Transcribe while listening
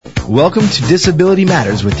Welcome to Disability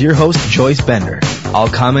Matters with your host, Joyce Bender. All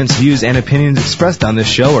comments, views, and opinions expressed on this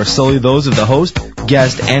show are solely those of the host,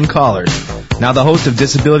 guest, and callers. Now the host of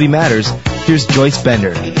Disability Matters, here's Joyce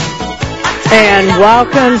Bender. And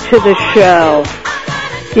welcome to the show.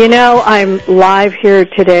 You know, I'm live here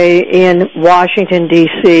today in Washington,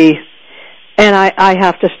 D.C., and I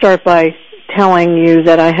have to start by telling you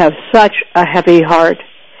that I have such a heavy heart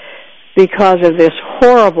because of this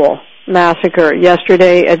horrible massacre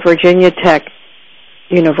yesterday at Virginia Tech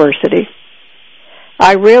University.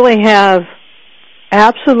 I really have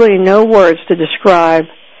absolutely no words to describe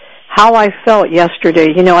how I felt yesterday.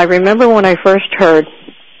 You know, I remember when I first heard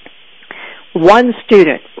one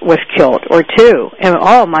student was killed, or two, and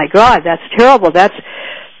oh my God, that's terrible, that's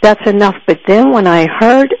enough. But then when I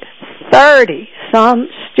heard 30-some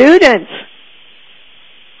students,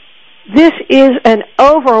 this is an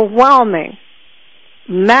overwhelming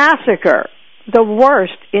massacre, the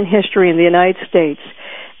worst in history in the United States.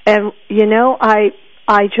 And, you know, I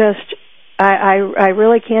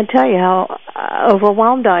really can't tell you how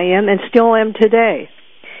overwhelmed I am and still am today.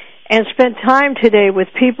 And spent time today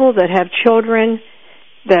with people that have children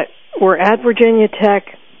that were at Virginia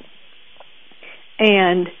Tech.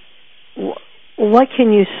 And what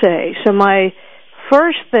can you say? So my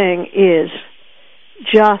first thing is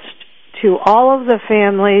just to all of the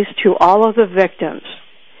families, to all of the victims,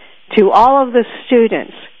 to all of the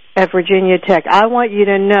students at Virginia Tech, I want you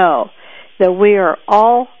to know that we are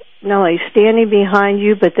all not only standing behind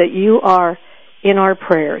you, but that you are in our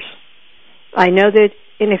prayers. I know that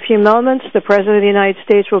in a few moments, the President of the United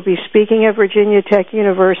States will be speaking at Virginia Tech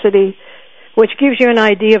University, which gives you an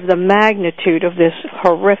idea of the magnitude of this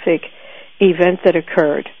horrific event that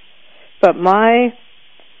occurred. But my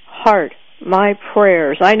heart, my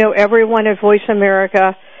prayers, I know everyone at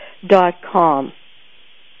VoiceAmerica.com,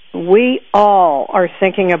 we all are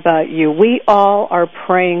thinking about you. We all are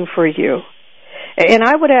praying for you. And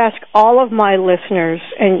I would ask all of my listeners,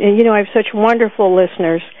 and you know, I have such wonderful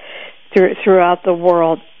listeners throughout the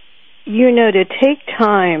world, you know, to take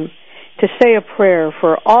time to say a prayer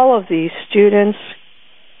for all of these students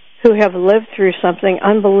who have lived through something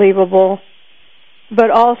unbelievable,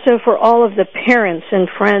 but also for all of the parents and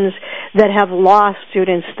friends that have lost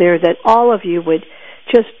students there, that all of you would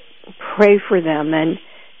just pray for them and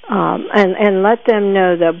let them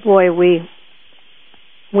know that, boy, we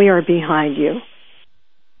are behind you.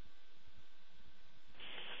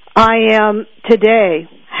 I am today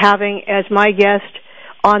having as my guest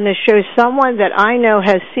on the show someone that I know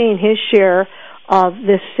has seen his share of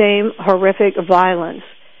this same horrific violence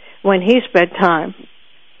when he spent time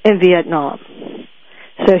in Vietnam.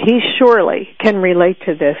 So he surely can relate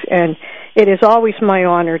to this, and it is always my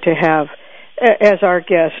honor to have as our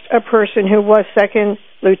guest a person who was second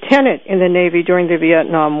lieutenant in the Navy during the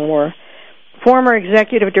Vietnam War, former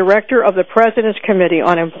executive director of the President's Committee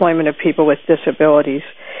on Employment of People with Disabilities,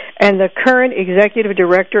 and the current executive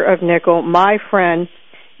director of NICL, my friend,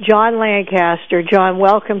 John Lancaster. John,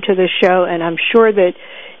 welcome to the show, and I'm sure that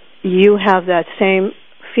you have that same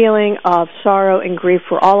feeling of sorrow and grief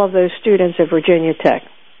for all of those students at Virginia Tech.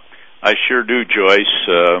 I sure do, Joyce.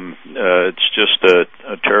 It's just a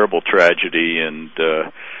terrible tragedy, and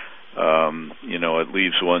you know, it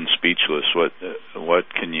leaves one speechless. What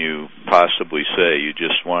can you possibly say? You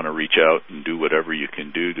just want to reach out and do whatever you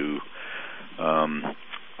can do to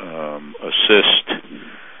assist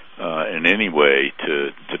in any way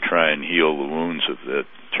to try and heal the wounds of that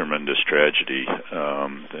tremendous tragedy,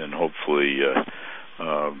 and hopefully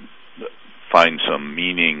find some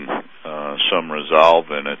meaning, some resolve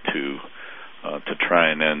in it to try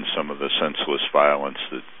and end some of the senseless violence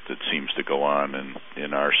that seems to go on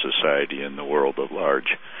in our society and the world at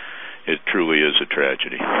large. It truly is a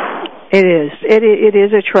tragedy. It is. It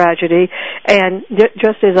is a tragedy. And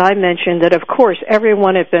just as I mentioned, that of course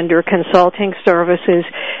everyone at Bender Consulting Services,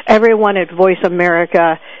 everyone at Voice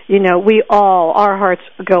America, you know, we all, our hearts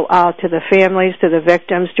go out to the families, to the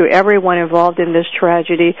victims, to everyone involved in this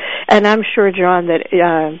tragedy. And I'm sure, John, that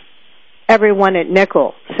everyone at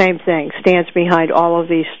NICL, same thing, stands behind all of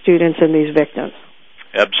these students and these victims.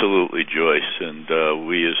 Absolutely, Joyce. And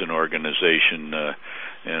we as an organization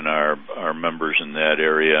and our members in that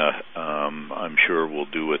area, I'm sure will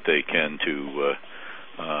do what they can to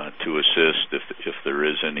assist if there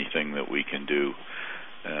is anything that we can do.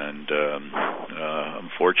 And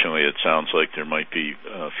unfortunately, it sounds like there might be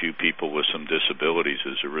a few people with some disabilities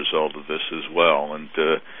as a result of this as well. And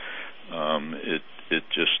it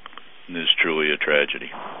just is truly a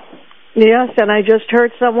tragedy. Yes, and I just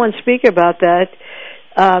heard someone speak about that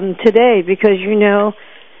today, because, you know,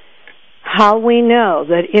 how we know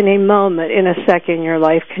that in a moment, in a second, your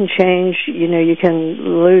life can change. You know, you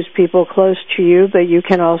can lose people close to you, but you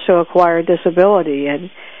can also acquire disability. And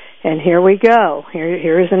here we go.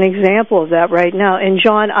 Here is an example of that right now. And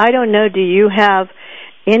John, I don't know, do you have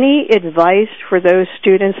any advice for those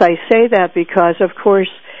students? I say that because, of course,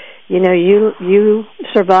 you know, you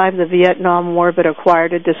survived the Vietnam War but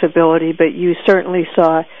acquired a disability, but you certainly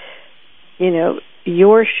saw, you know,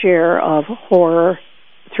 your share of horror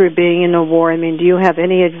through being in the war. I mean, do you have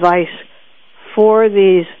any advice for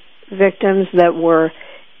these victims that were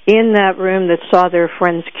in that room that saw their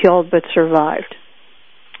friends killed but survived?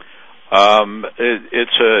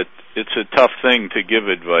 It's a tough thing to give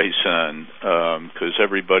advice on because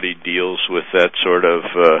everybody deals with that sort of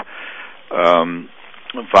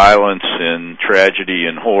violence and tragedy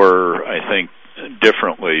and horror, I think,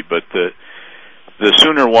 differently. But the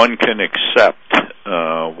sooner one can accept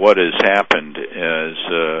what has happened as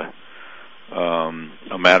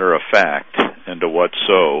a matter of fact and to what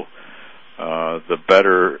so, the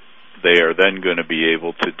better they are then going to be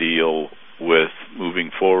able to deal with moving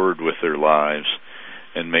forward with their lives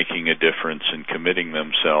and making a difference and committing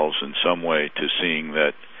themselves in some way to seeing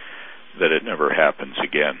that it never happens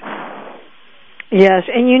again. Yes,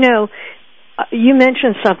 and you know, you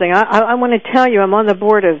mentioned something. I want to tell you, I'm on the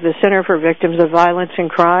board of the Center for Victims of Violence and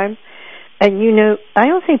Crime, and you know, I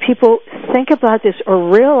don't think people think about this or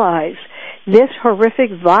realize this horrific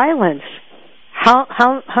violence.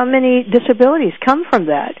 How many disabilities come from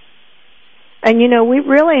that? And you know, we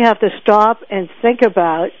really have to stop and think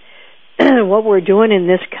about what we're doing in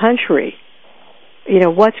this country. You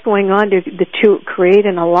know, what's going on to create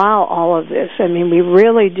and allow all of this. I mean, we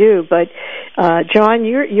really do. But John,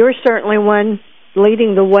 you're certainly one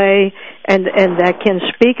leading the way and that can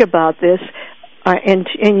speak about this.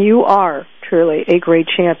 And you are truly a great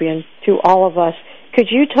champion to all of us. Could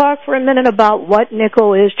you talk for a minute about what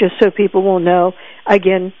NICL is, just so people will know,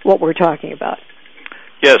 again, what we're talking about?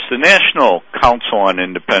 Yes, the National Council on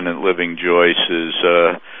Independent Living, Joyce,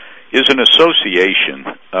 is an association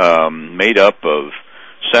made up of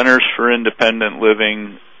centers for independent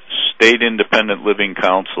living, state independent living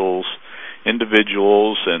councils,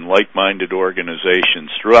 individuals, and like-minded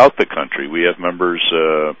organizations throughout the country. We have members,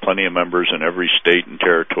 plenty of members in every state and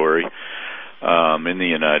territory in the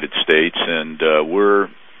United States, and we're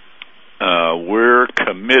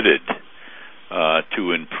committed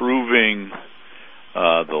to improving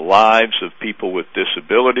the lives of people with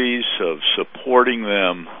disabilities, of supporting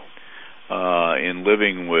them in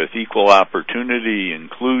living with equal opportunity,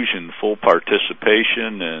 inclusion, full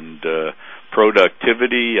participation, and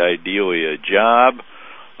productivity, ideally a job,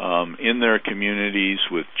 in their communities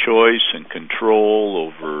with choice and control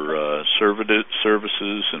over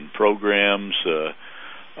services and programs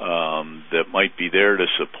that might be there to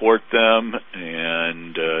support them,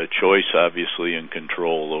 and choice, obviously, and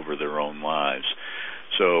control over their own lives.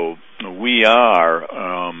 So we are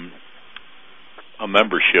a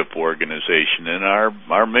membership organization, and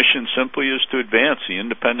our mission simply is to advance the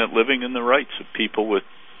independent living and the rights of people with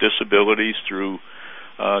disabilities through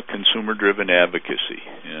consumer-driven advocacy.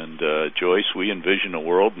 And Joyce, we envision a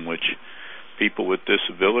world in which people with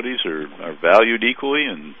disabilities are valued equally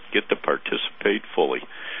and get to participate fully,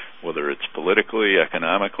 whether it's politically,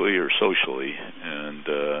 economically, or socially, and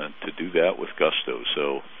to do that with gusto.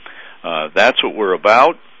 So that's what we're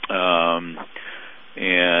about.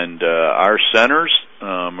 And our centers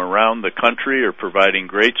around the country are providing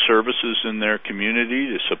great services in their community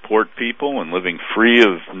to support people and living free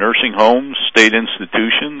of nursing homes, state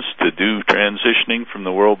institutions, to do transitioning from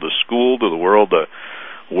the world of school to the world of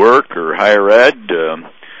work or higher ed.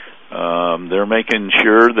 They're making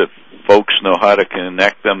sure that folks know how to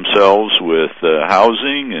connect themselves with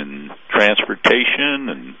housing and transportation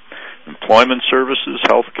and employment services,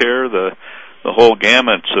 health care, the whole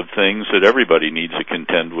gamut of things that everybody needs to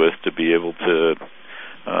contend with to be able to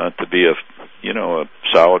be a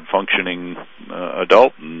solid functioning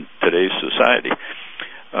adult in today's society.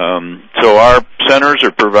 So our centers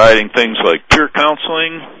are providing things like peer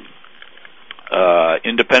counseling,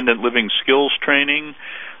 independent living skills training,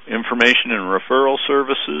 information and referral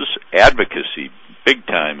services, advocacy, big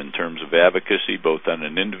time in terms of advocacy, both on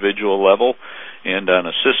an individual level and on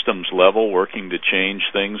a systems level, working to change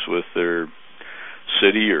things with their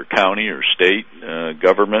city or county or state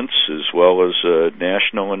governments, as well as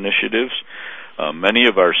national initiatives. Many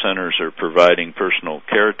of our centers are providing personal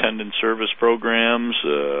care attendant service programs,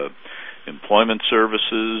 employment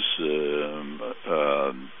services,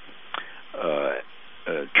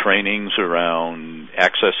 trainings around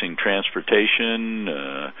accessing transportation,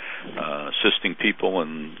 assisting people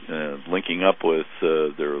in linking up with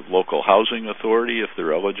their local housing authority if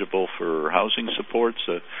they're eligible for housing supports.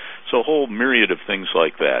 So a whole myriad of things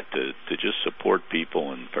like that to just support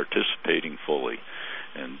people in participating fully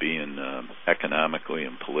and being economically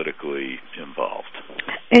and politically involved.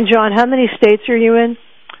 And John, how many states are you in?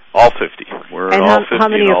 All 50. We're in all 50. And how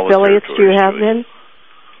many affiliates do you have then?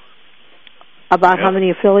 About how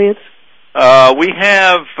many affiliates? We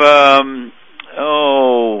have,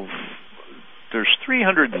 there's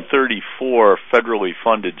 334 federally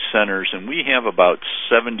funded centers, and we have about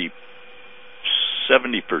 70%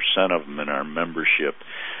 of them in our membership.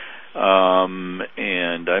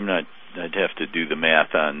 And I'd have to do the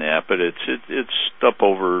math on that, but it's up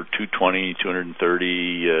over 220,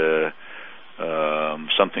 230,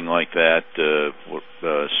 something like that,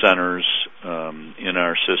 centers in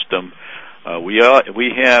our system. We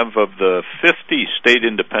have, of the 50 state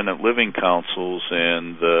independent living councils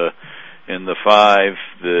and the 5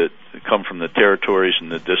 that come from the territories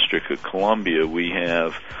and the District of Columbia, we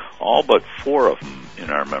have all but 4 of them in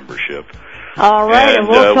our membership. All right, and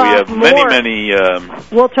we'll talk we have more. many.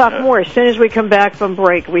 We'll talk more as soon as we come back from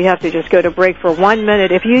break. We have to just go to break for 1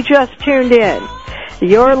 minute. If you just tuned in,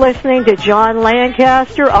 you're listening to John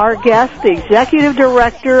Lancaster, our guest, the Executive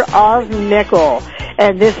Director of Nickel.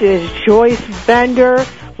 And this is Joyce Bender,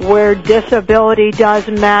 where disability does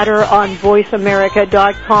matter, on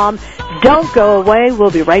VoiceAmerica.com. Don't go away. We'll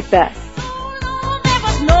be right back.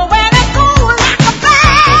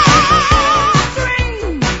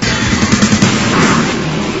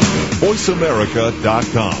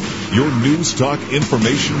 VoiceAmerica.com, your news talk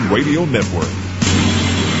information radio network.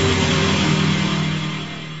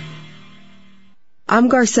 I'm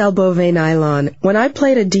Garcelle Beauvais-Nylon. When I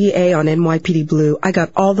played a DA on NYPD Blue, I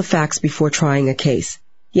got all the facts before trying a case.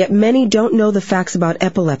 Yet many don't know the facts about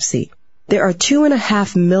epilepsy. There are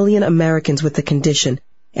 2.5 million Americans with the condition,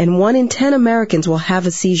 and 1 in 10 Americans will have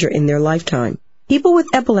a seizure in their lifetime. People with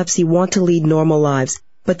epilepsy want to lead normal lives,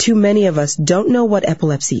 but too many of us don't know what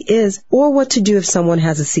epilepsy is or what to do if someone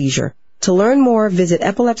has a seizure. To learn more, visit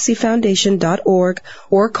epilepsyfoundation.org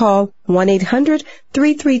or call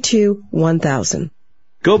 1-800-332-1000.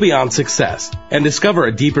 Go beyond success and discover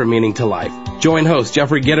a deeper meaning to life. Join host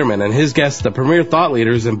Jeffrey Gitterman and his guests, the premier thought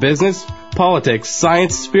leaders in business, politics,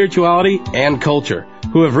 science, spirituality, and culture,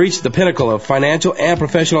 who have reached the pinnacle of financial and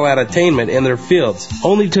professional attainment in their fields,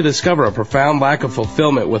 only to discover a profound lack of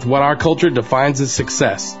fulfillment with what our culture defines as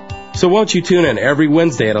success. So won't you tune in every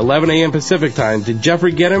Wednesday at 11 a.m. Pacific Time to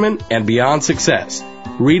Jeffrey Gitterman and Beyond Success,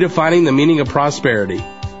 redefining the meaning of prosperity,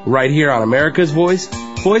 right here on America's Voice,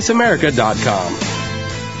 VoiceAmerica.com.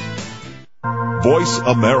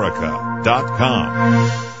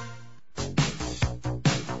 VoiceAmerica.com.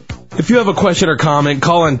 If you have a question or comment,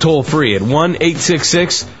 call in toll free at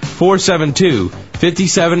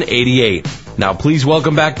 1-866-472-5788. Now please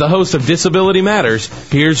welcome back the host of Disability Matters.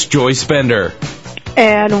 Here's Joyce Bender.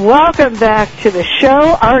 And welcome back to the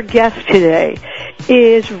show. Our guest today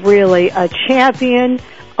is really a champion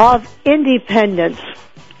of independence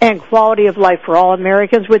and quality of life for all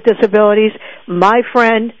Americans with disabilities, my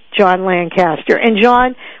friend, John Lancaster. And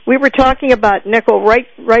John, we were talking about Nickel right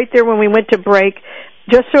there when we went to break.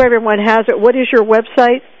 Just so everyone has it, what is your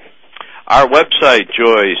website? Our website,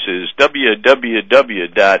 Joyce, is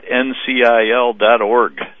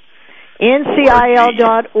www.ncil.org.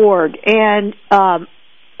 ncil.org. And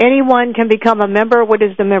anyone can become a member. What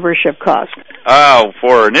is the membership cost?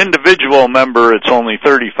 For an individual member, it's only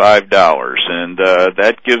 $35, and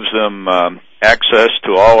that gives them access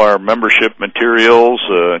to all our membership materials,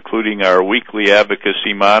 including our weekly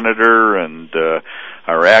advocacy monitor and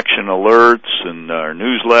our action alerts and our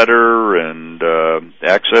newsletter, and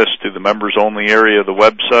access to the members-only area of the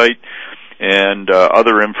website and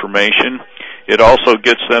other information. It also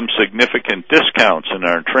gets them significant discounts in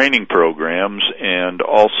our training programs and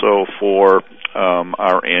also for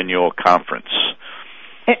our annual conference.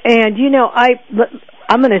 And, you know,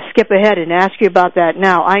 I'm going to skip ahead and ask you about that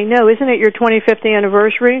now. I know, isn't it your 25th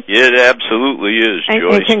anniversary? It absolutely is,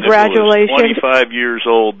 Joyce. And congratulations. It's 25 years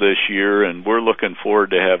old this year, and we're looking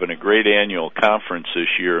forward to having a great annual conference this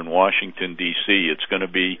year in Washington, D.C. It's going to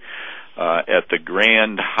be at the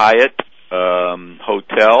Grand Hyatt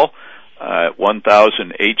Hotel at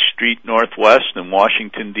 1000 H Street Northwest in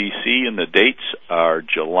Washington, D.C., and the dates are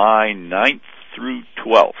July 9th through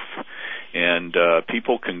 12th. And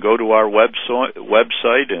people can go to our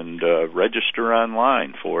website and register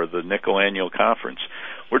online for the Nickel Annual Conference.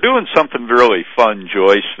 We're doing something really fun,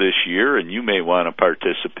 Joyce, this year, and you may want to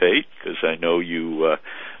participate because I know you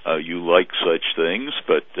like such things.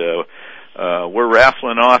 But we're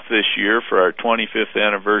raffling off this year for our 25th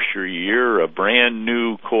anniversary year a brand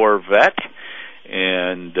new Corvette,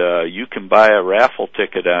 and you can buy a raffle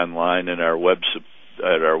ticket online at our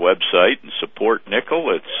website and support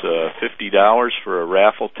Nickel. It's $50 for a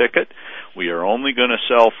raffle ticket. We are only going to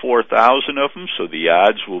sell 4,000 of them, so the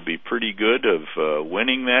odds will be pretty good of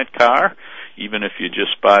winning that car, even if you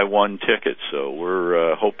just buy one ticket. So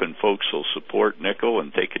we're hoping folks will support Nickel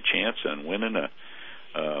and take a chance on winning a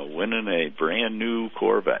brand new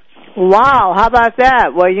Corvette. Wow, how about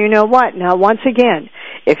that? Well, you know what? Now, once again,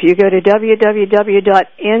 if you go to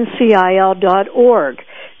www.ncil.org,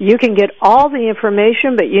 you can get all the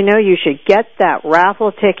information, but you should get that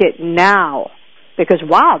raffle ticket now. Because,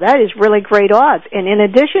 wow, that is really great odds. And in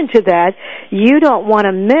addition to that, you don't want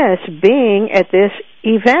to miss being at this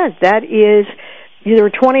event. That is your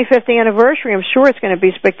 25th anniversary. I'm sure it's going to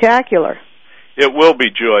be spectacular. It will be,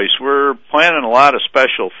 Joyce. We're planning a lot of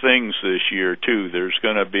special things this year, too. There's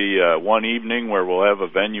going to be one evening where we'll have a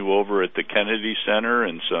venue over at the Kennedy Center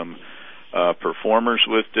and some performers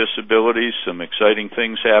with disabilities, some exciting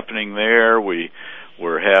things happening there.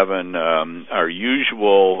 We're having our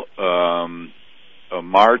usual a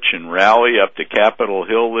march and rally up to Capitol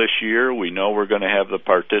Hill this year. We know we're going to have the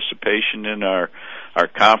participation in our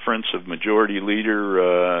conference of Majority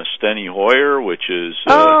Leader Steny Hoyer, which is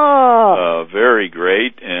very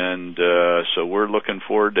great, and so we're looking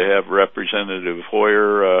forward to have Representative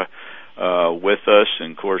Hoyer with us.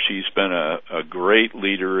 And of course, he's been a great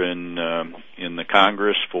leader in the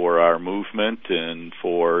Congress for our movement and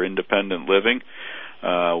for independent living.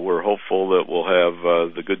 We're hopeful that we'll have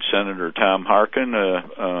the good Senator Tom Harkin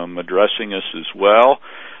addressing us as well.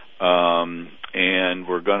 And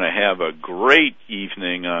we're going to have a great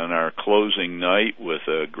evening on our closing night with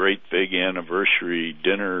a great big anniversary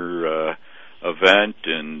dinner event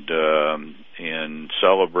and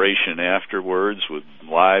celebration afterwards with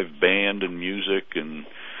live band and music and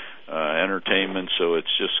entertainment. So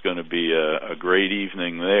it's just going to be a great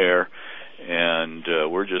evening there. And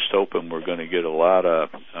we're just hoping we're going to get a lot of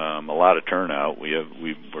turnout.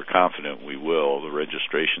 We're confident we will. The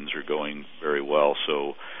registrations are going very well,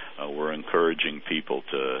 so we're encouraging people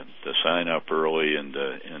to sign up early and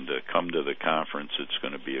to come to the conference. It's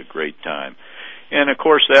going to be a great time. And of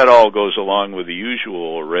course, that all goes along with the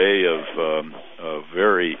usual array of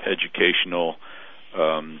very educational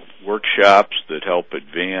workshops that help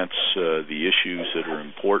advance the issues that are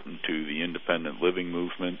important to the independent living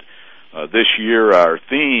movement. This year, our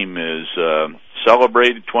theme is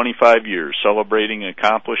celebrated 25 years, celebrating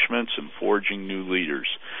accomplishments and forging new leaders.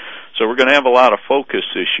 So we're going to have a lot of focus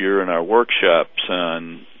this year in our workshops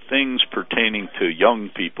on things pertaining to young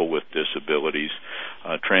people with disabilities,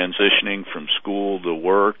 transitioning from school to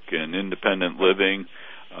work and independent living,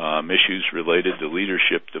 issues related to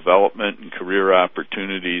leadership development and career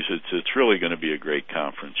opportunities. It's really going to be a great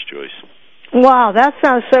conference, Joyce. Wow, that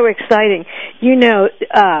sounds so exciting.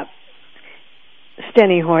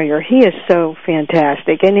 Steny Hoyer, he is so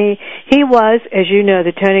fantastic, and he was, as you know,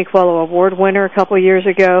 the Tony Quello Award winner a couple of years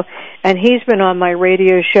ago, and he's been on my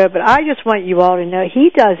radio show. But I just want you all to know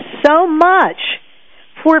he does so much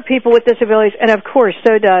for people with disabilities, and of course,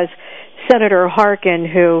 so does Senator Harkin,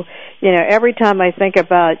 who, every time I think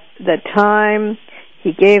about the time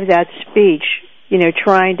he gave that speech,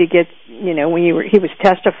 trying to get, when he was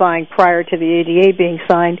testifying prior to the ADA being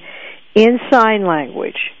signed in sign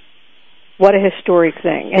language. What a historic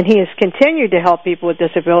thing. And he has continued to help people with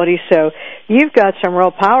disabilities, so you've got some real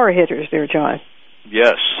power hitters there, John.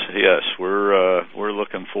 Yes. We're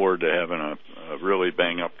looking forward to having a really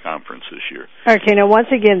bang-up conference this year. Okay, now once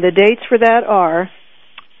again, the dates for that are?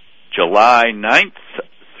 July 9th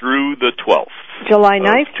through the 12th. July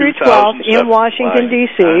 9th through 12th in Washington,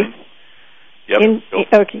 D.C. Yep.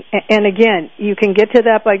 Okay, and again, you can get to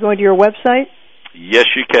that by going to your website? Yes,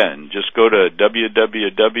 you can. Just go to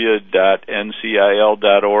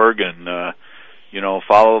www.ncil.org and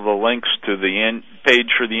follow the links to the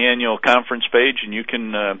page for the annual conference page, and you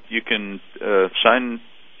can sign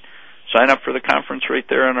up for the conference right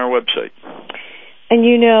there on our website. And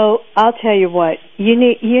I'll tell you what, you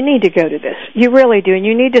need to go to this. You really do, and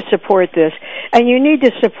you need to support this, and you need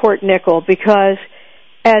to support Nickel because,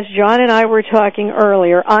 as John and I were talking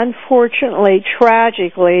earlier, unfortunately,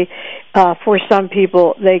 tragically, for some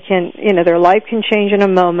people, they can, their life can change in a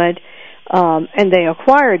moment, and they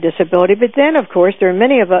acquire a disability. But then, of course, there are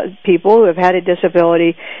many of people who have had a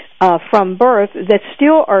disability from birth that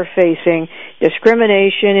still are facing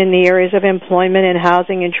discrimination in the areas of employment and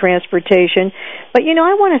housing and transportation. But,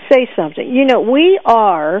 I want to say something. We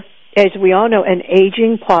are, as we all know, an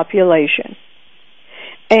aging population.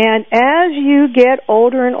 And as you get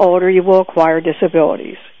older and older, you will acquire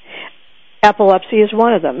disabilities. Epilepsy is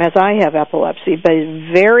one of them, as I have epilepsy, but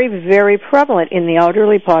it's very, very prevalent in the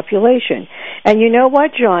elderly population. And you know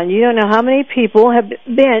what, John? You don't know how many people have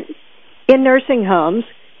been in nursing homes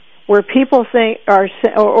where people think or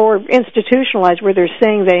institutionalized where they're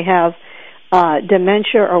saying they have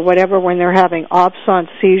dementia or whatever when they're having absence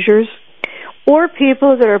seizures, or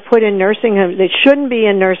people that are put in nursing homes that shouldn't be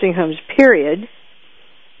in nursing homes, period,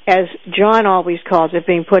 as John always calls it,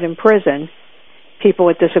 being put in prison, people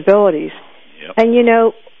with disabilities. Yep. And, you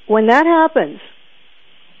know, when that happens,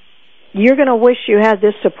 you're going to wish you had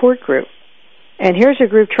this support group. And here's a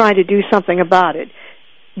group trying to do something about it.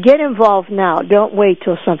 Get involved now. Don't wait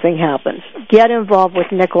till something happens. Get involved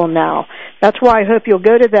with Nickel now. That's why I hope you'll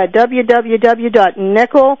go to that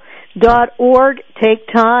www.nickel.org. Take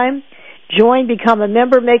time, join, become a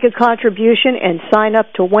member, make a contribution, and sign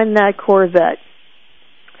up to win that Corvette.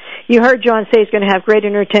 You heard John say he's going to have great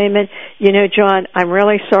entertainment. You know, John, I'm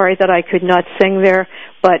really sorry that I could not sing there,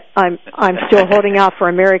 but I'm still holding out for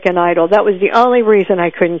American Idol. That was the only reason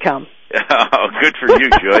I couldn't come. Oh, good for you,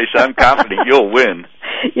 Joyce. I'm confident you'll win.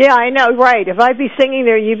 Yeah, I know, right. If I'd be singing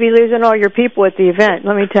there, you'd be losing all your people at the event.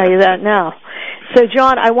 Let me tell you that now. So,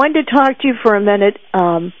 John, I wanted to talk to you for a minute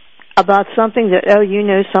about something that, you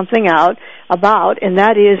know something about, and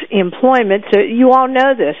that is employment. So you all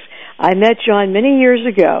know this. I met John many years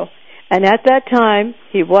ago, and at that time,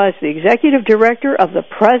 he was the executive director of the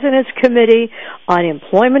President's Committee on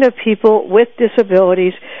Employment of People with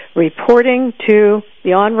Disabilities, reporting to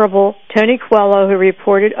the Honorable Tony Coelho, who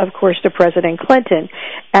reported, of course, to President Clinton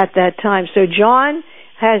at that time. So John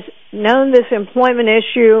has known this employment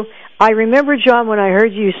issue. I remember, John, when I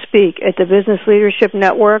heard you speak at the Business Leadership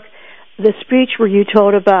Network, the speech where you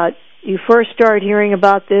told about you first started hearing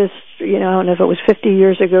about this, you know, I don't know if it was 50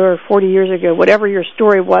 years ago or 40 years ago, whatever your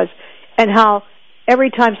story was, and how every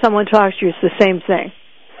time someone talks to you, it's the same thing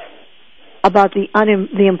about the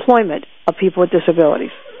employment of people with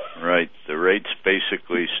disabilities. Right. The rates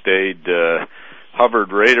basically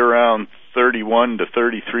hovered right around 31 to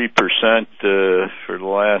 33% for the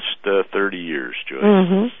last 30 years, Joyce.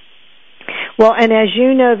 Mm-hmm. Well, and as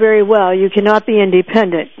you know very well, you cannot be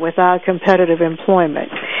independent without competitive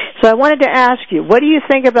employment. So I wanted to ask you, what do you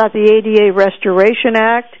think about the ADA Restoration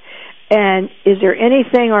Act, and is there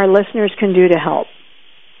anything our listeners can do to help?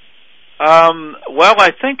 Well,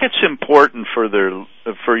 I think it's important for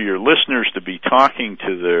your listeners to be talking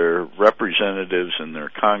to their representatives and their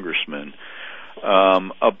congressmen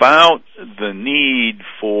about the need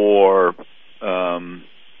for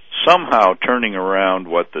somehow turning around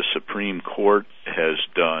what the Supreme Court has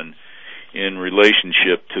done in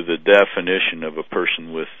relationship to the definition of a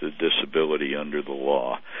person with a disability under the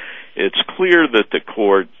law. It's clear that the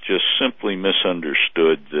court just simply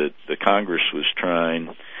misunderstood that the Congress was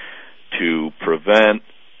trying to prevent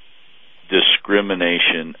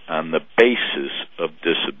discrimination on the basis of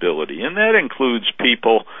disability. And that includes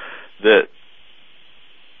people that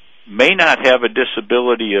may not have a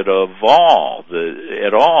disability at all,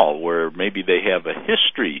 where maybe they have a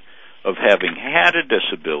history of having had a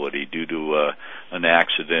disability due to an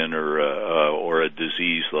accident or a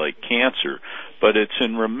disease like cancer, but it's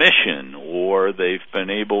in remission, or they've been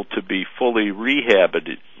able to be fully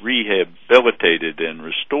rehabilitated and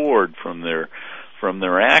restored from their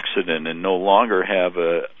accident and no longer have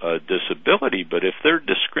a disability. But if they're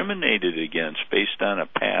discriminated against based on a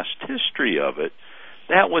past history of it,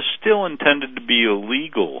 that was still intended to be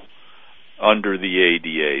illegal under the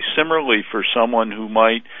ADA. Similarly, for someone who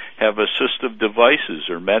might have assistive devices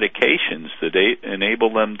or medications that enable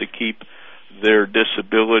them to keep their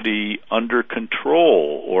disability under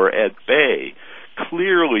control or at bay.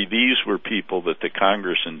 Clearly, these were people that the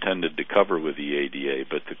Congress intended to cover with the ADA,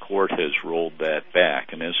 but the court has rolled that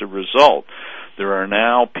back. And as a result, there are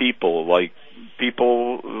now people like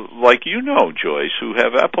you know, Joyce, who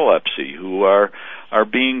have epilepsy, who are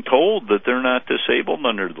being told that they're not disabled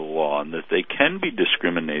under the law and that they can be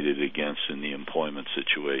discriminated against in the employment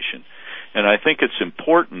situation. And I think it's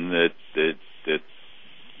important that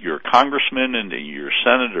your congressman and your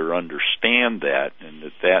senator understand that,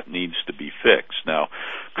 and that needs to be fixed. Now,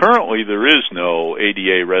 currently there is no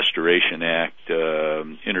ADA Restoration Act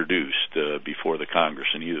introduced before the Congress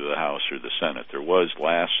in either the House or the Senate. There was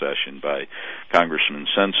last session by Congressman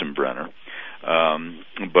Sensenbrenner,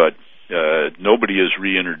 but nobody has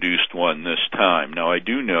reintroduced one this time. Now, I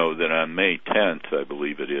do know that on May 10th, I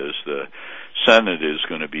believe it is, the Senate is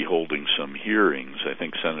going to be holding some hearings. I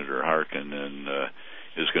think Senator Harkin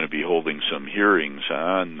is going to be holding some hearings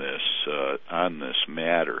on this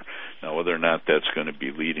matter. Now, whether or not that's going to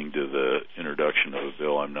be leading to the introduction portion of a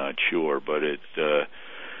bill, I'm not sure, but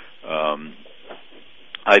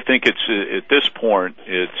I think it's at this point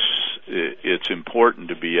it's important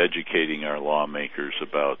to be educating our lawmakers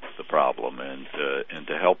about the problem and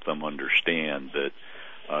to help them understand that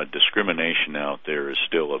discrimination out there is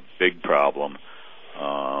still a big problem,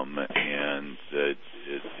 and that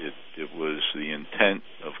it was the intent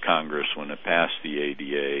of Congress when it passed the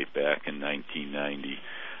ADA back in 1990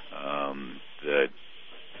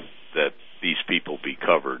 that these people be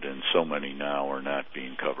covered, and so many now are not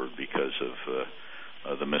being covered because of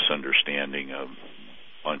the misunderstanding a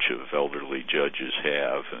bunch of elderly judges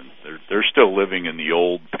have, and they're still living in the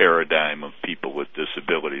old paradigm of people with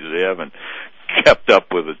disabilities. They haven't kept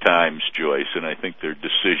up with the times, Joyce, and I think their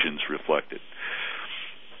decisions reflect it.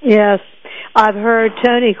 Yes, I've heard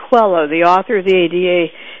Tony Coelho, the author of the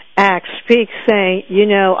ADA Act, speak saying,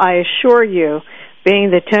 I assure you, being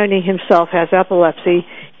that Tony himself has epilepsy,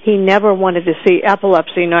 he never wanted to see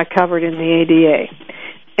epilepsy not covered in the ADA.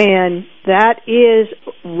 And that is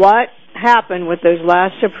what happened with those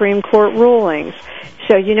last Supreme Court rulings.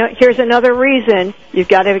 So, here's another reason you've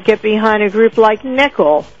got to get behind a group like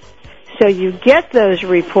Nickel, so you get those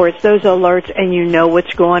reports, those alerts, and you know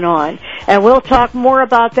what's going on. And we'll talk more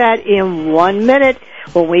about that in 1 minute.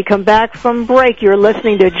 When we come back from break, you're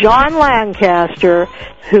listening to John Lancaster,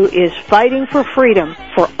 who is fighting for freedom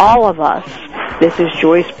for all of us. This is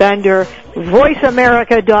Joyce Bender,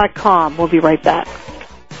 VoiceAmerica.com. We'll be right back.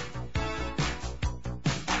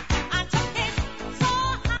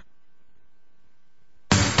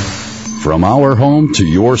 From our home to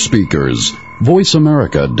your speakers,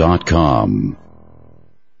 VoiceAmerica.com.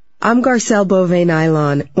 I'm Garcelle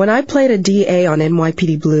Beauvais-Nylon. When I played a DA on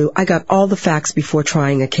NYPD Blue, I got all the facts before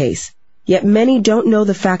trying a case. Yet many don't know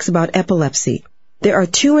the facts about epilepsy. There are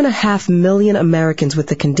 2.5 million Americans with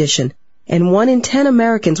the condition, and 1 in 10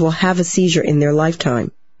 Americans will have a seizure in their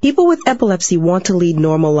lifetime. People with epilepsy want to lead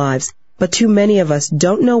normal lives, but too many of us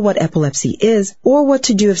don't know what epilepsy is or what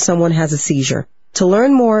to do if someone has a seizure. To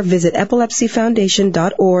learn more, visit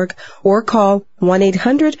epilepsyfoundation.org or call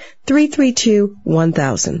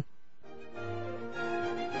 1-800-332-1000.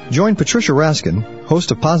 Join Patricia Raskin,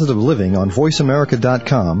 host of Positive Living on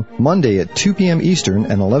VoiceAmerica.com, Monday at 2 p.m. Eastern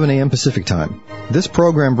and 11 a.m. Pacific Time. This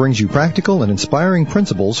program brings you practical and inspiring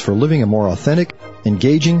principles for living a more authentic,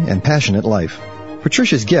 engaging, and passionate life.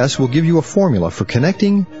 Patricia's guests will give you a formula for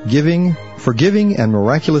connecting, giving, forgiving, and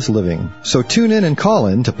miraculous living. So tune in and call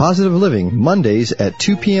in to Positive Living Mondays at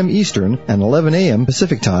 2 p.m. Eastern and 11 a.m.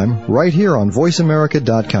 Pacific Time right here on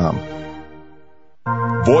VoiceAmerica.com.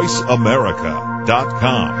 VoiceAmerica.com.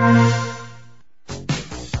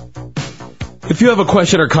 If you have a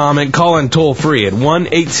question or comment, call in toll-free at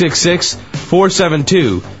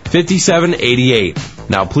 1-866-472-5788.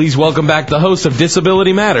 Now, please welcome back the host of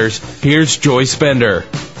Disability Matters. Here's Joyce Bender.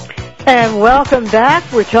 And welcome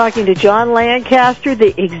back. We're talking to John Lancaster,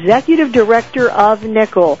 the Executive Director of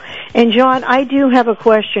Nickel. And, John, I do have a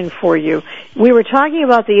question for you. We were talking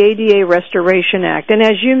about the ADA Restoration Act, and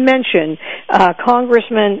as you mentioned,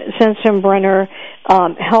 Congressman Sensenbrenner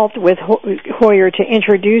helped with Hoyer to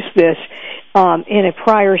introduce this in a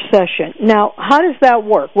prior session. Now, how does that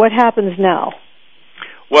work? What happens now?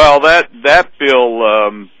 Well, that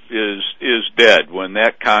bill is dead. When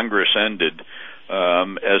that Congress ended,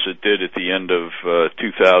 as it did at the end of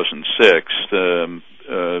 2006,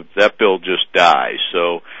 that bill just dies.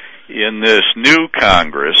 So in this new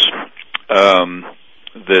Congress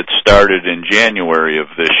that started in January of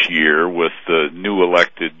this year with the new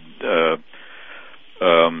elected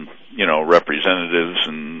representatives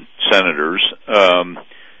and senators,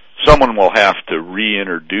 someone will have to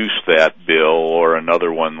reintroduce that bill or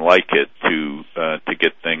another one like it to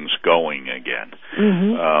get things going again.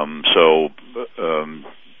 Mm-hmm.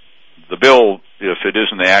 The bill, if it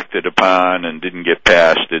isn't acted upon and didn't get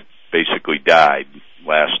passed, it basically died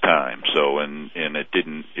last time. So and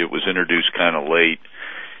it was introduced kind of late,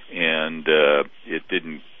 and it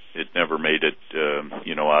never made it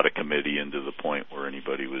out of committee into the point where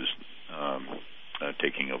anybody was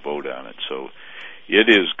taking a vote on it. So it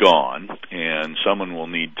is gone, and someone will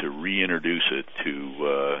need to reintroduce it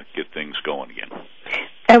to get things going again.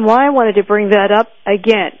 And why I wanted to bring that up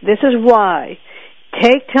again, this is why.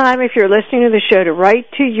 Take time, if you're listening to the show, to write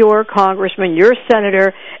to your congressman, your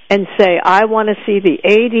senator, and say, I want to see the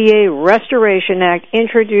ADA Restoration Act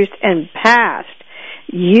introduced and passed.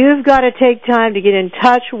 You've got to take time to get in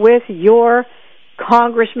touch with your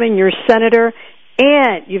congressman, your senator,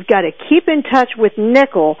 and you've got to keep in touch with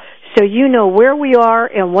Nickel so you know where we are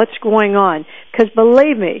and what's going on. Because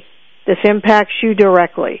believe me, this impacts you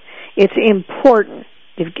directly. It's important.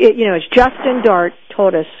 As Justin Dart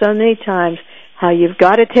told us so many times, how you've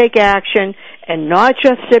got to take action and not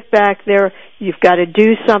just sit back there. You've got to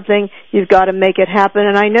do something. You've got to make it happen.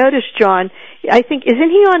 And I noticed, John, I think, isn't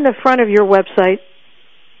he on the front of your website?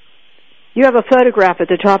 You have a photograph at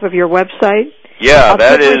the top of your website. Yeah,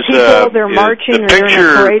 that is they're marching. The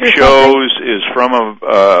picture shows is from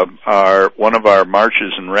one of our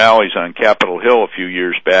marches and rallies on Capitol Hill a few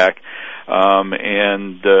years back.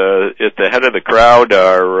 And at the head of the crowd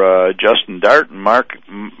are Justin Dart and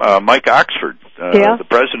Mike Oxford, the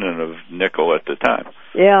president of Nickel at the time.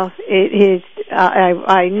 Yeah,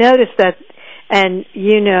 I noticed that, and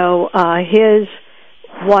his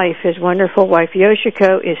wife, his wonderful wife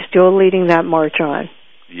Yoshiko, is still leading that march on.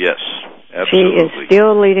 Yes, absolutely. She is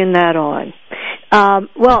still leading that on.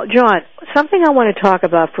 Well, John, something I want to talk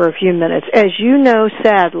about for a few minutes. As you know,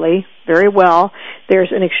 sadly, very well,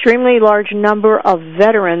 there's an extremely large number of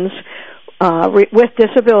veterans with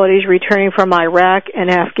disabilities returning from Iraq and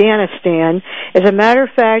Afghanistan. As a matter of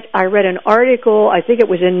fact, I read an article, I think it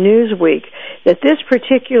was in Newsweek, that this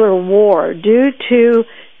particular war, due to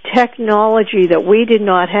technology that we did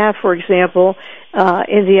not have, for example,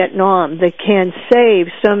 in Vietnam, that can save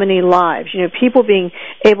so many lives. People being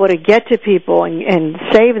able to get to people and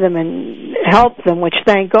save them and help them, which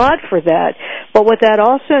thank God for that. But what that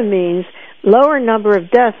also means, lower number of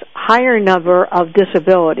deaths, higher number of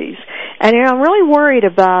disabilities. And I'm really worried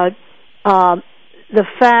about the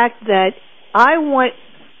fact that I want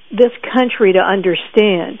this country to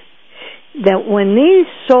understand that when these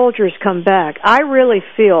soldiers come back, I really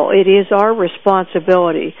feel it is our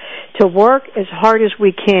responsibility to work as hard as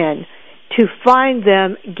we can to find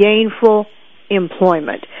them gainful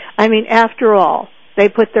employment. I mean, after all, they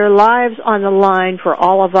put their lives on the line for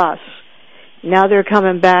all of us. Now they're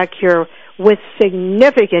coming back here with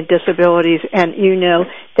significant disabilities, and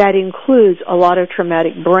that includes a lot of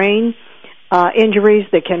traumatic brain injuries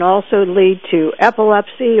that can also lead to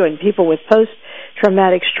epilepsy and people with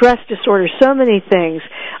post-traumatic stress disorder, so many things.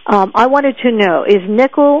 I wanted to know, is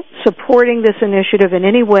Nickel supporting this initiative in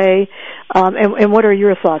any way, and what are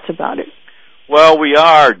your thoughts about it? Well, we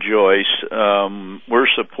are, Joyce. We're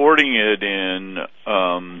supporting it in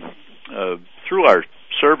through our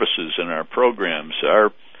services and our programs.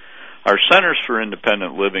 Our centers for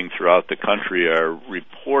independent living throughout the country are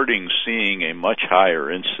reporting seeing a much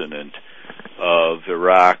higher incident of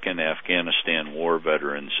Iraq and Afghanistan war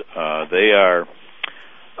veterans. They are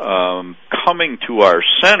coming to our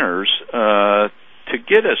centers to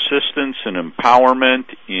get assistance and empowerment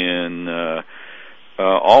in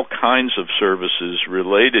all kinds of services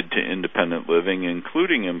related to independent living,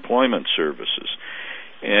 including employment services.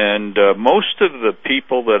 And most of the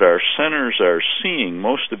people that our centers are seeing,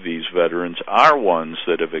 most of these veterans, are ones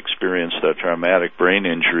that have experienced a traumatic brain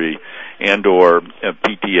injury and or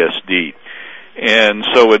PTSD. And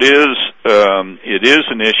so it is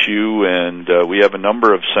an issue, and we have a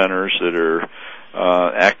number of centers that are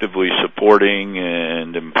actively supporting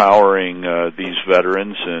and empowering these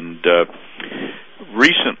veterans. And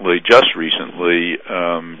just recently,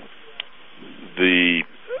 the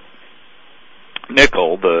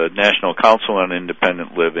NCLE, the National Council on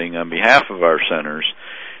Independent Living, on behalf of our centers,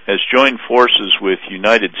 has joined forces with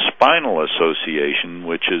United Spinal Association,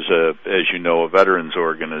 which is, as you know, a veterans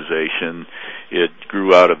organization. It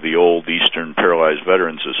grew out of the old Eastern Paralyzed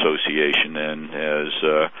Veterans Association and has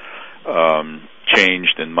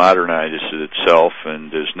changed and modernized itself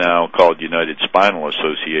and is now called United Spinal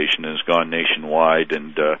Association, has gone nationwide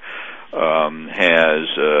and has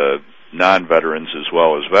non-veterans as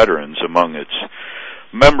well as veterans among its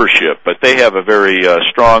membership. But they have a very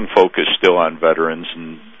strong focus still on veterans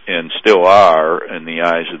and still are, in the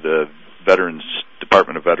eyes of the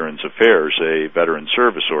Department of Veterans Affairs, a veteran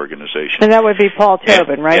service organization. And that would be Paul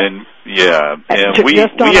Tobin, right? And we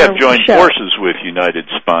have joined forces with United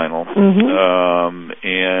Spinal,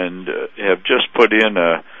 and have just put in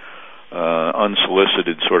a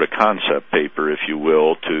unsolicited sort of concept paper, if you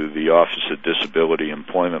will, to the Office of Disability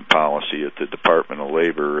Employment Policy at the Department of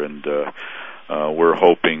Labor, and we're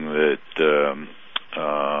hoping that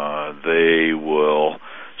they will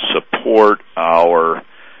support our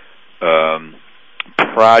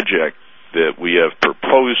project that we have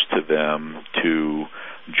proposed to them to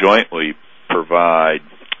jointly provide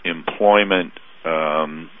employment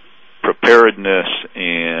preparedness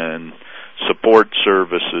and support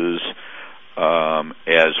services,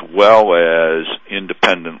 as well as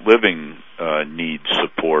independent living needs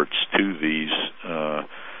supports to these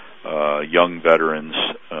young veterans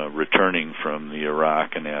returning from the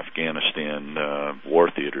Iraq and Afghanistan war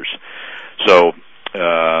theaters. So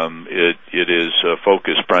it is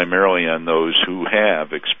focused primarily on those who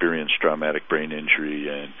have experienced traumatic brain injury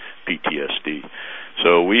and PTSD.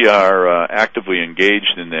 So we are actively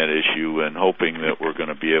engaged in that issue and hoping that we're going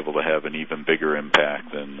to be able to have an even bigger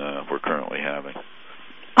impact than we're currently having.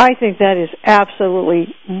 I think that is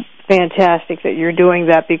absolutely fantastic that you're doing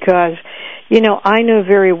that because, I know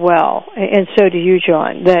very well, and so do you,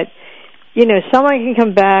 John, that, someone can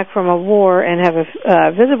come back from a war and have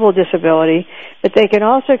a visible disability, but they can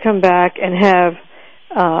also come back and have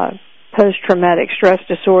post-traumatic stress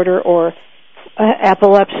disorder or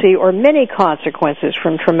epilepsy or many consequences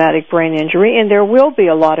from traumatic brain injury, and there will be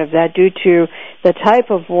a lot of that due to the type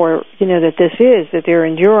of war, that this is, that they're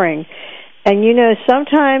enduring. And,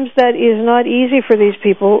 sometimes that is not easy for these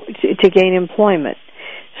people to gain employment.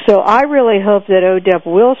 So I really hope that ODEP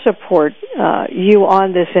will support you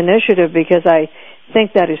on this initiative because I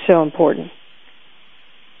think that is so important.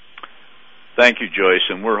 Thank you, Joyce,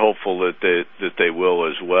 and we're hopeful that they will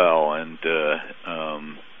as well. And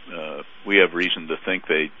we have reason to think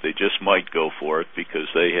they just might go for it because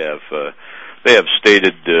they have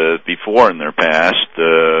stated before in their past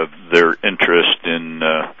their interest in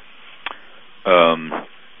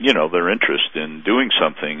their interest in doing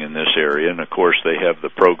something in this area. And of course, they have the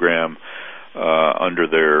program under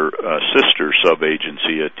their sister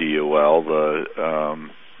sub-agency at DOL,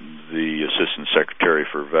 the Assistant Secretary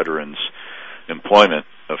for Veterans Employment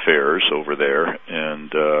Affairs over there,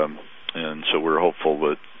 and so we're hopeful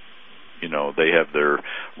that they have their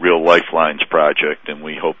Real Lifelines project, and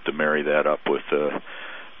we hope to marry that up with the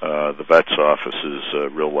Vets Office's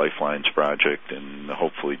Real Lifelines project, and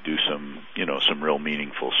hopefully do some real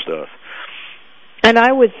meaningful stuff. And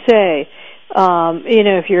I would say,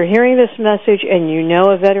 if you're hearing this message and you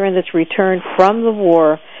know a veteran that's returned from the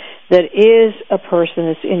war that is a person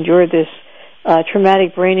that's endured this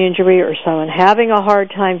traumatic brain injury or someone having a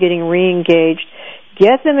hard time getting re-engaged,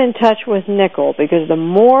 get them in touch with Nickel, because the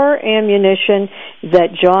more ammunition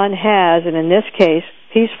that John has, and in this case,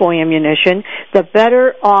 peaceful ammunition, the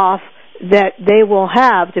better off that they will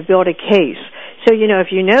have to build a case. So,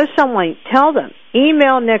 if you know someone, tell them,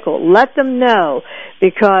 email Nickel, let them know,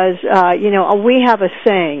 because, we have a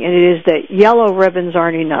saying, and it is that yellow ribbons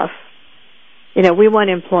aren't enough. We want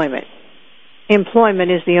employment. Employment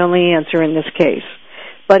is the only answer in this case.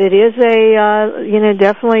 But it is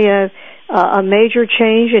definitely a major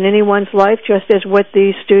change in anyone's life, just as what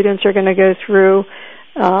these students are going to go through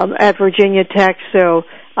at Virginia Tech. So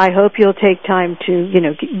I hope you'll take time to,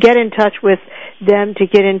 get in touch with them, to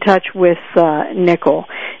get in touch with Nickel.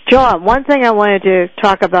 John, one thing I wanted to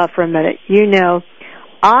talk about for a minute.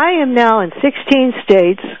 I am now in 16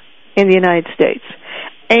 states in the United States,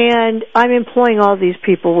 and I'm employing all these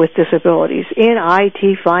people with disabilities in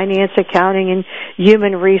IT, finance, accounting, and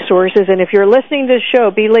human resources. And if you're listening to this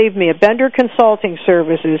show, believe me, at Bender Consulting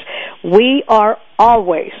Services, we are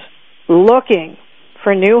always looking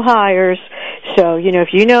for new hires. So,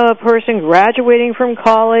 if you know a person graduating from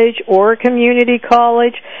college or a community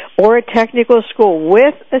college or a technical school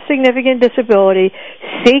with a significant disability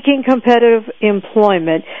seeking competitive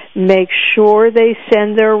employment, make sure they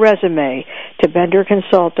send their resume to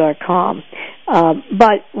benderconsult.com.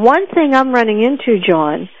 But one thing I'm running into,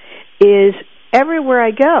 John, is everywhere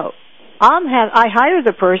I go, I hire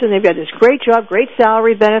the person, they've got this great job, great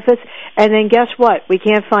salary, benefits, and then guess what? We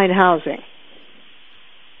can't find housing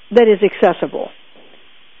that is accessible.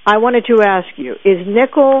 I wanted to ask you, is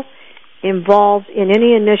Nickel involved in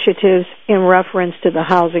any initiatives in reference to the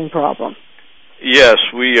housing problem? Yes,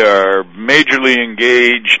 we are majorly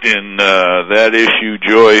engaged in that issue,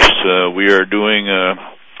 Joyce. We are doing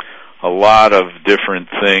a lot of different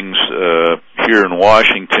things here in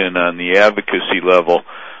Washington on the advocacy level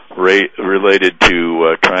related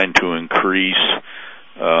to trying to increase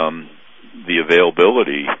the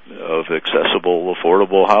availability of accessible,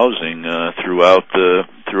 affordable housing throughout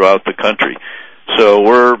the country. So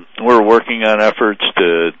we're working on efforts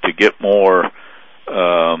to get more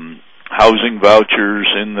housing vouchers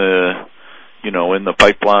in the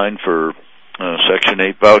pipeline for Section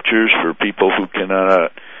 8 vouchers for people who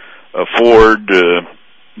cannot afford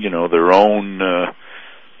their own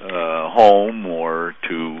home or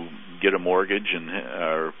to get a mortgage and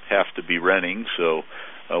have to be renting. So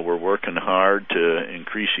we're working hard to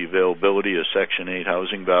increase the availability of Section 8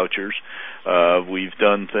 housing vouchers. We've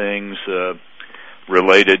done things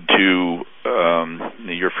related to,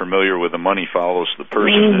 you're familiar with the Money Follows the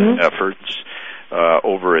Person efforts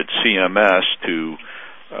over at CMS to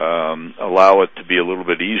allow it to be a little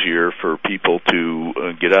bit easier for people to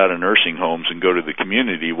get out of nursing homes and go to the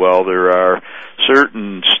community. Well, there are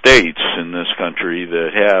certain states in this country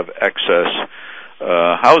that have excess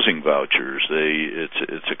housing vouchers.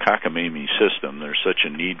 It's a cockamamie system. There's such a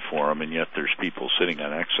need for them, and yet there's people sitting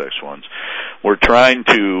on excess ones. we're trying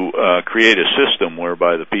to create a system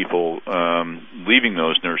whereby the people leaving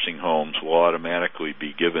those nursing homes will automatically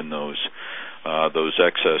be given those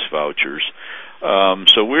excess vouchers.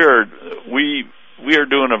 So we are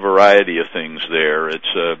doing a variety of things there.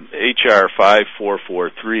 It's HR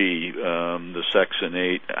 5443, the Section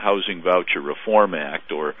 8 Housing Voucher Reform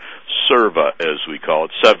Act, or SERVA as we call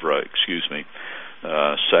it, SEVRA, excuse me,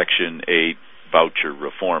 Section 8 Voucher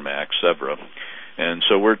Reform Act, SEVRA. And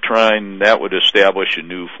so we're trying, that would establish a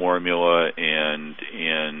new formula and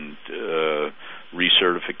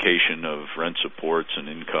recertification of rent supports and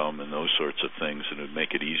income and those sorts of things, and it would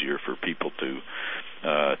make it easier for people to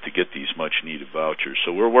get these much-needed vouchers.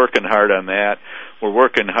 So we're working hard on that. We're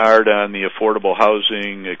working hard on the Affordable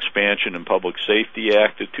Housing Expansion and Public Safety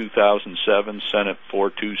Act of 2007, Senate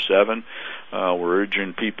 427. We're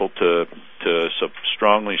urging people to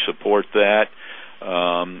strongly support that.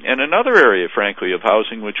 And another area, frankly, of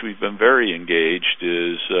housing which we've been very engaged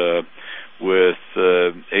is with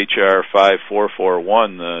HR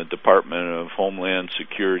 5441, the Department of Homeland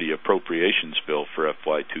Security Appropriations Bill for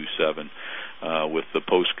FY27, with the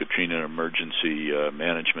post-Katrina emergency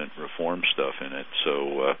management reform stuff in it.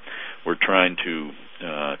 So we're trying to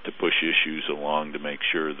push issues along to make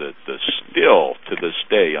sure that the still, to this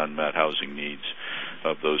day, unmet housing needs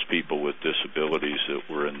of those people with disabilities that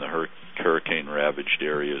were in the hurricane-ravaged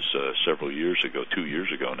areas several years ago, 2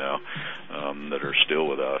 years ago now, that are still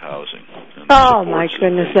without housing. Oh, my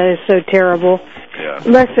goodness, that is so terrible. Yeah.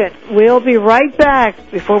 Listen, we'll be right back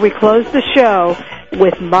before we close the show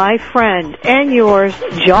with my friend and yours,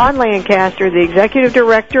 John Lancaster, the Executive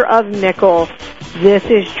Director of Nickel. This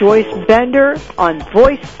is Joyce Bender on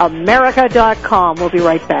VoiceAmerica.com. We'll be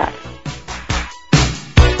right back.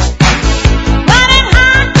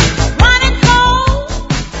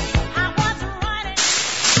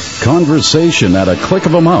 Conversation at a click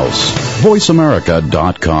of a mouse.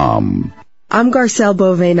 VoiceAmerica.com. I'm Garcelle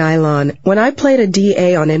Beauvais-Nylon. When I played a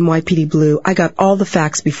DA on NYPD Blue, I got all the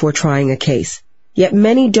facts before trying a case. Yet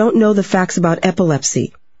many don't know the facts about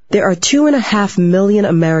epilepsy. There are 2.5 million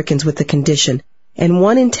Americans with the condition, and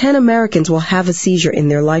 1 in 10 Americans will have a seizure in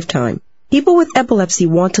their lifetime. People with epilepsy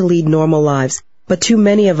want to lead normal lives, but too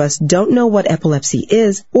many of us don't know what epilepsy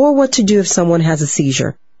is or what to do if someone has a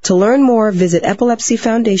seizure. To learn more, visit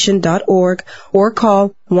epilepsyfoundation.org or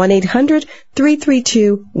call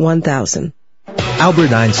 1-800-332-1000.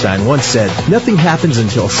 Albert Einstein once said, "Nothing happens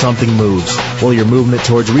until something moves." Well, your movement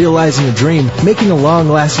towards realizing a dream, making a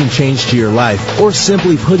long-lasting change to your life, or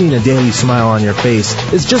simply putting a daily smile on your face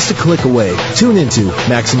is just a click away. Tune into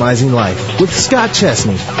Maximizing Life with Scott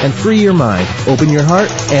Chesney and free your mind, open your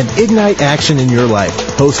heart, and ignite action in your life.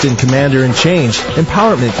 Host and Commander-in-Change,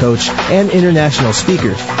 empowerment coach, and international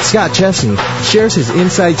speaker, Scott Chesney shares his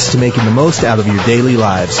insights to making the most out of your daily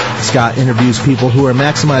lives. Scott interviews people who are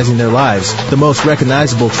maximizing their lives, the most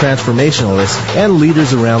recognizable transformationalists and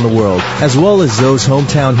leaders around the world, as well as those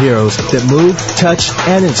hometown heroes that move, touch,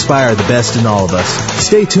 and inspire the best in all of us.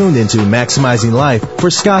 Stay tuned into Maximizing Life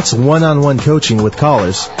for Scott's one-on-one coaching with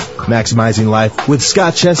callers. Maximizing Life with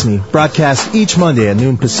Scott Chesney broadcasts each Monday at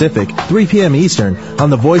noon Pacific, 3 p.m. Eastern on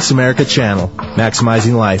the Voice America channel.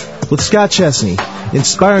 Maximizing Life with Scott Chesney,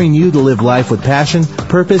 inspiring you to live life with passion,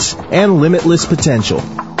 purpose, and limitless potential.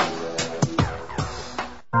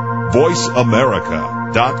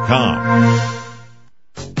 VoiceAmerica.com.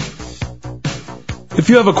 If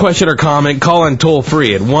you have a question or comment, call in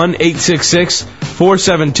toll-free at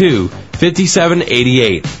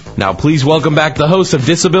 1-866-472-5788. Now, please welcome back the host of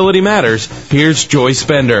Disability Matters. Here's Joyce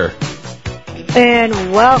Bender. And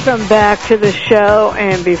welcome back to the show.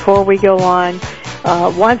 And before we go on,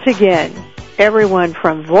 once again, everyone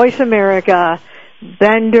from Voice America,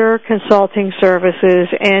 Bender Consulting Services,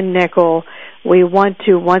 and Nickel, we want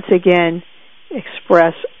to once again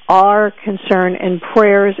express our concern and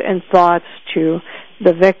prayers and thoughts to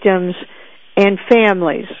the victims and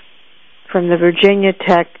families from the Virginia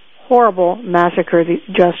Tech horrible massacre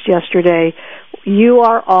just yesterday. You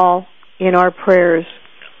are all in our prayers,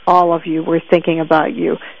 all of you. We're thinking about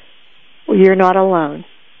you. You're not alone.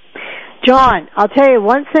 John, I'll tell you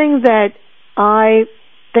one thing that I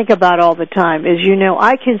think about all the time is,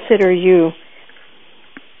 I consider you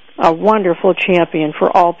a wonderful champion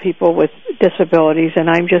for all people with disabilities, and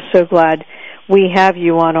I'm just so glad we have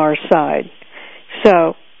you on our side.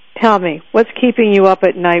 So, tell me, what's keeping you up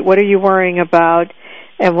at night? What are you worrying about,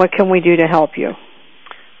 and what can we do to help you?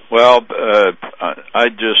 Well,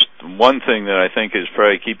 one thing that I think is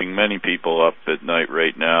probably keeping many people up at night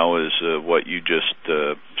right now is what you just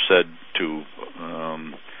said to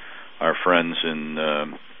our friends in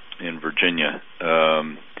Virginia.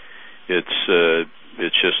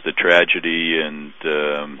 it's just a tragedy, and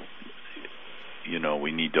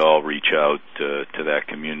we need to all reach out to that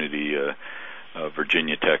community,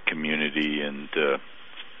 Virginia Tech community, and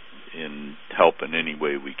help in any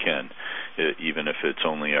way we can, even if it's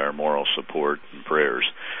only our moral support and prayers.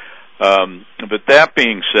 But that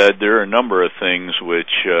being said, there are a number of things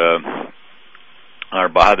which are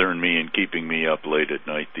bothering me and keeping me up late at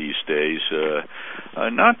night these days,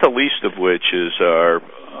 not the least of which is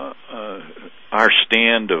our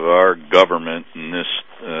stand of our government in this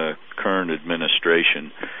current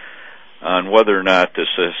administration on whether or not to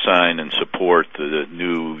sign and support the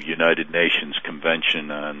new United Nations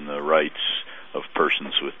Convention on the Rights of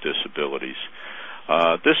Persons with Disabilities.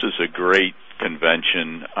 This is a great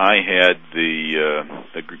convention. I had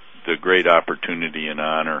the great opportunity and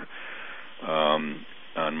honor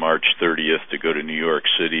on March 30th to go to New York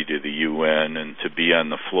City to the UN and to be on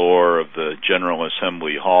the floor of the General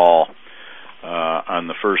Assembly Hall on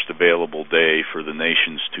the first available day for the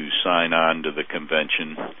nations to sign on to the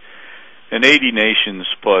convention. And 80 nations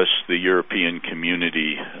plus the European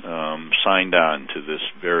community signed on to this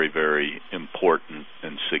very, very important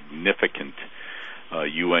and significant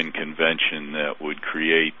UN convention that would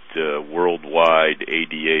create worldwide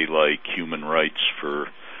ADA-like human rights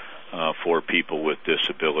for people with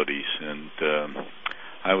disabilities. And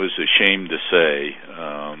I was ashamed to say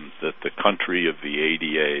that the country of the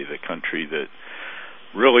ADA, the country that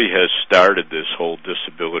really has started this whole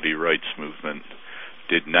disability rights movement,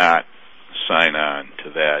 did not sign on to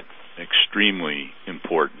that extremely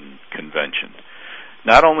important convention.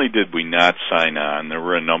 Not only did we not sign on, there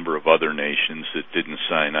were a number of other nations that didn't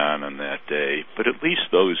sign on that day, but at least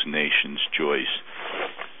those nations, Joyce,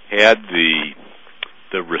 had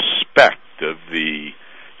the respect of the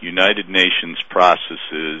United Nations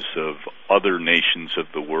processes of other nations of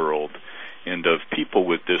the world and of people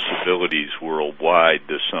with disabilities worldwide,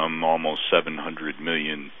 to some almost 700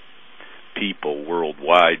 million people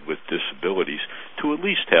worldwide with disabilities, to at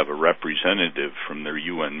least have a representative from their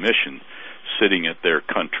UN mission sitting at their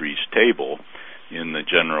country's table in the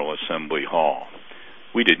General Assembly Hall.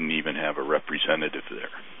 We didn't even have a representative there.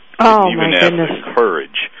 Oh, didn't even my have goodness. the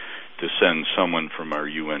courage to send someone from our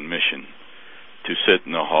UN mission to sit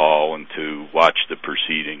in the hall and to watch the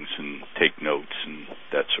proceedings and take notes and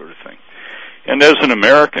that sort of thing. And as an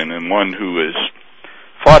American and one who has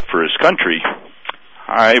fought for his country,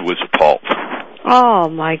 I was appalled. Oh,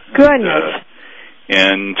 my goodness.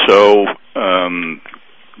 And so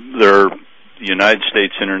the United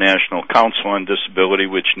States International Council on Disability,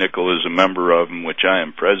 which Nickel is a member of and which I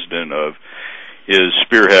am president of, is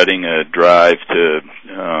spearheading a drive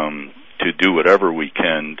to do whatever we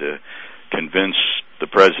can to convince the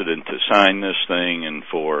president to sign this thing and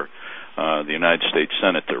for the United States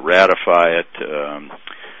Senate to ratify it.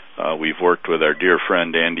 We've worked with our dear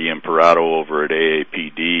friend Andy Imperato over at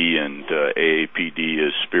AAPD, and AAPD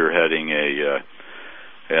is spearheading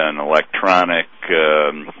an electronic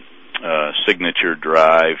signature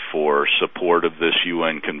drive for support of this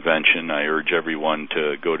UN convention. I urge everyone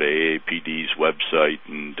to go to AAPD's website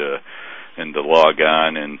and to log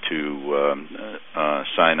on and to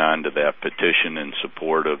sign on to that petition in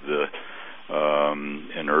support of the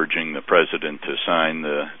and urging the president to sign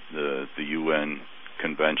the UN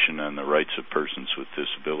Convention on the Rights of Persons with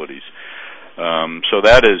Disabilities. So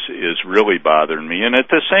that is really bothering me. And at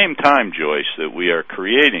the same time, Joyce, that we are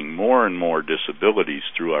creating more and more disabilities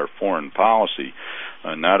through our foreign policy,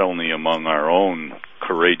 not only among our own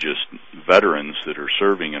courageous veterans that are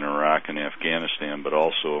serving in Iraq and Afghanistan, but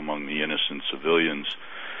also among the innocent civilians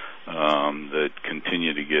that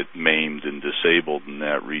continue to get maimed and disabled in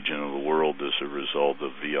that region of the world as a result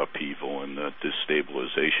of the upheaval and the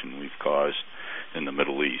destabilization we've caused in the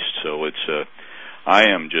Middle East. So I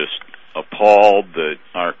am just appalled that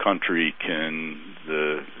our country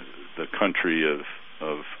the country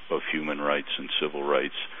of human rights and civil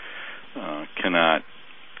rights cannot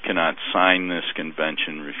sign this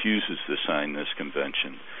convention, refuses to sign this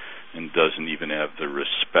convention, and doesn't even have the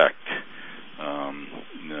respect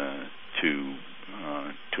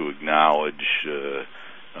to acknowledge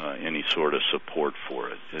any sort of support for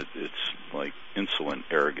it. It's like insolent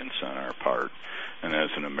arrogance on our part, and as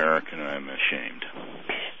an American, I'm ashamed.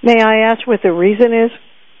 May I ask what the reason is?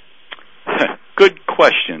 Good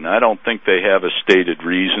question. I don't think they have a stated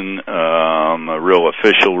reason, a real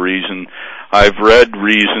official reason. I've read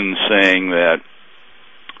reasons saying that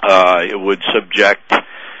it would subject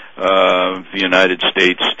the United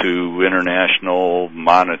States to international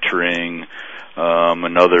monitoring,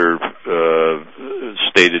 Another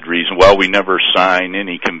stated reason, well, we never sign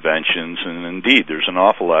any conventions, and indeed there's an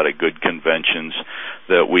awful lot of good conventions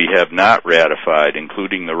that we have not ratified,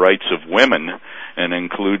 including the rights of women and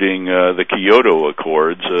including the Kyoto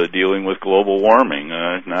Accords dealing with global warming,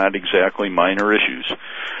 not exactly minor issues.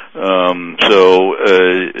 In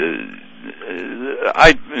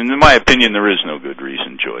my opinion, there is no good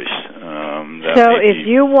reason, Joyce. So if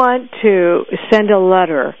you want to send a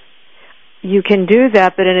letter, you can do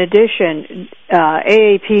that, but in addition,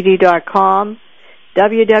 AAPD.com,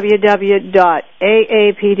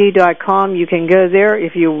 www.aapd.com, you can go there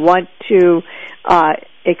if you want to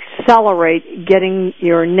accelerate getting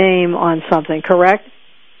your name on something, correct?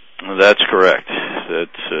 That's correct.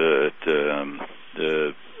 That's a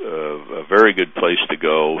very good place to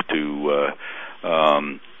go to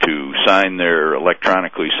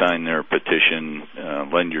electronically sign their petition,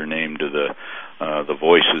 lend your name to the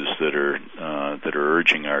voices that are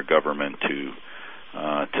urging our government to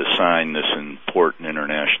sign this important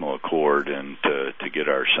international accord and to get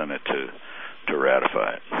our Senate to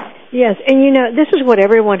ratify it. Yes, and this is what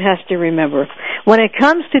everyone has to remember. When it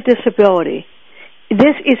comes to disability,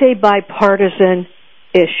 this is a bipartisan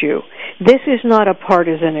issue. This is not a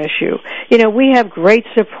partisan issue. We have great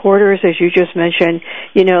supporters, as you just mentioned,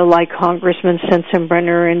 like Congressman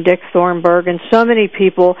Sensenbrenner and Dick Thornburg and so many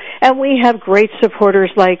people, and we have great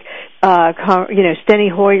supporters like, Steny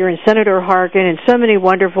Hoyer and Senator Harkin and so many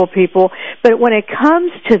wonderful people. But when it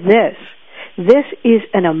comes to this is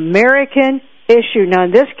an American issue. Now,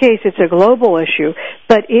 in this case, it's a global issue,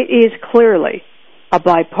 but it is clearly a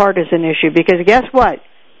bipartisan issue because guess what?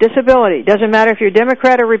 Disability, doesn't matter if you're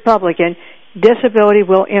Democrat or Republican, disability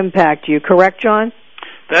will impact you. Correct, John?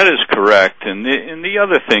 That is correct. And the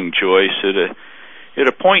other thing, Joyce, at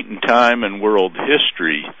a point in time in world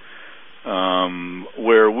history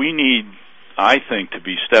where we need, I think, to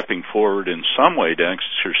be stepping forward in some way to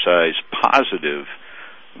exercise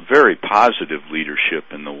very positive leadership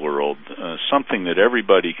in the world, something that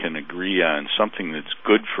everybody can agree on, something that's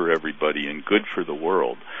good for everybody and good for the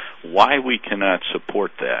world. Why we cannot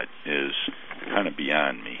support that is kind of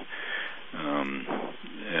beyond me. And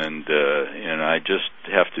I just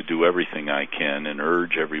have to do everything I can and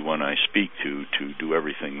urge everyone I speak to do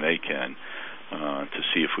everything they can to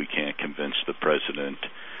see if we can't convince the President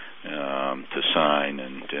to sign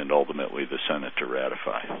and ultimately the Senate to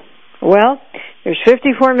ratify. Well, there's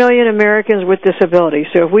 54 million Americans with disabilities,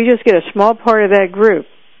 so if we just get a small part of that group,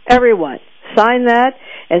 everyone, sign that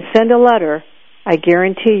and send a letter, I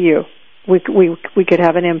guarantee you we could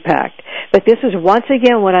have an impact. But this is once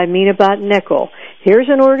again what I mean about Nickel. Here's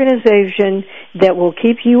an organization that will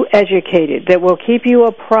keep you educated, that will keep you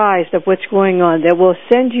apprised of what's going on, that will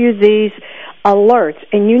send you these alerts.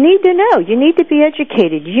 And you need to know. You need to be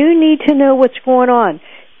educated. You need to know what's going on.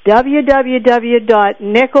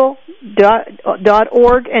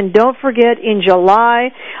 www.nickel.org, and don't forget in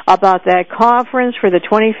July about that conference for the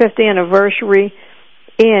 25th anniversary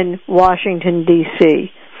in Washington,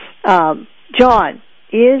 D.C. John,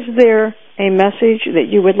 is there a message that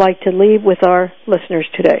you would like to leave with our listeners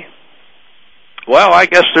today? Well, I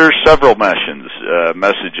guess there's several messages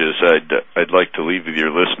I'd like to leave with your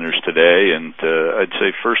listeners today, and I'd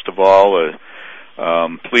say first of all,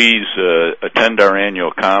 please attend our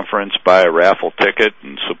annual conference, buy a raffle ticket,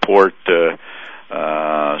 and support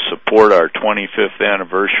our 25th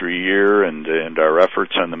anniversary year and our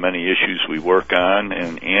efforts on the many issues we work on,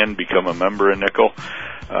 and become a member of Nickel.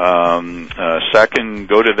 Second,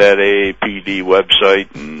 go to that AAPD website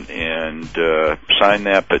and sign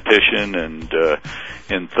that petition.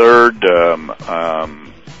 And third,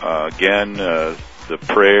 again, the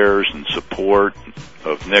prayers and support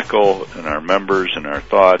of Nickel and our members and our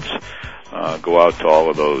thoughts go out to all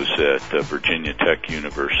of those at Virginia Tech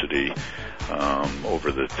University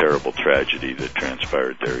over the terrible tragedy that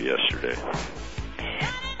transpired there yesterday.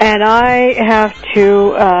 And I have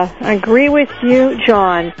to agree with you,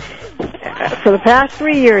 John. For the past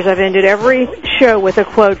 3 years, I've ended every show with a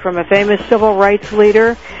quote from a famous civil rights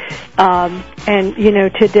leader. And,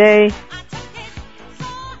 today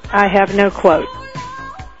I have no quote.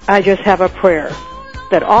 I just have a prayer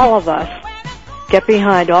that all of us get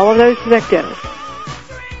behind all of those victims,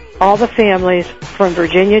 all the families from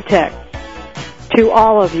Virginia Tech. To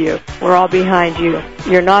all of you, we're all behind you.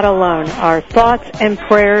 You're not alone. Our thoughts and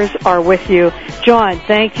prayers are with you. John,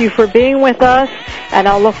 thank you for being with us, and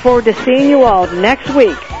I'll look forward to seeing you all next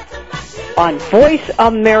week on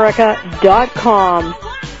VoiceAmerica.com.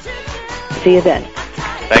 See you then.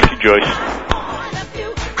 Thank you, Joyce.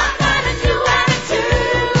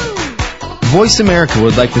 Voice America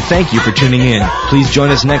would like to thank you for tuning in. Please join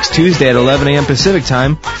us next Tuesday at 11 a.m. Pacific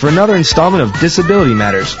Time for another installment of Disability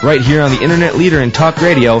Matters, right here on the Internet leader in talk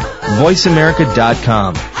radio,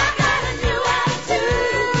 voiceamerica.com.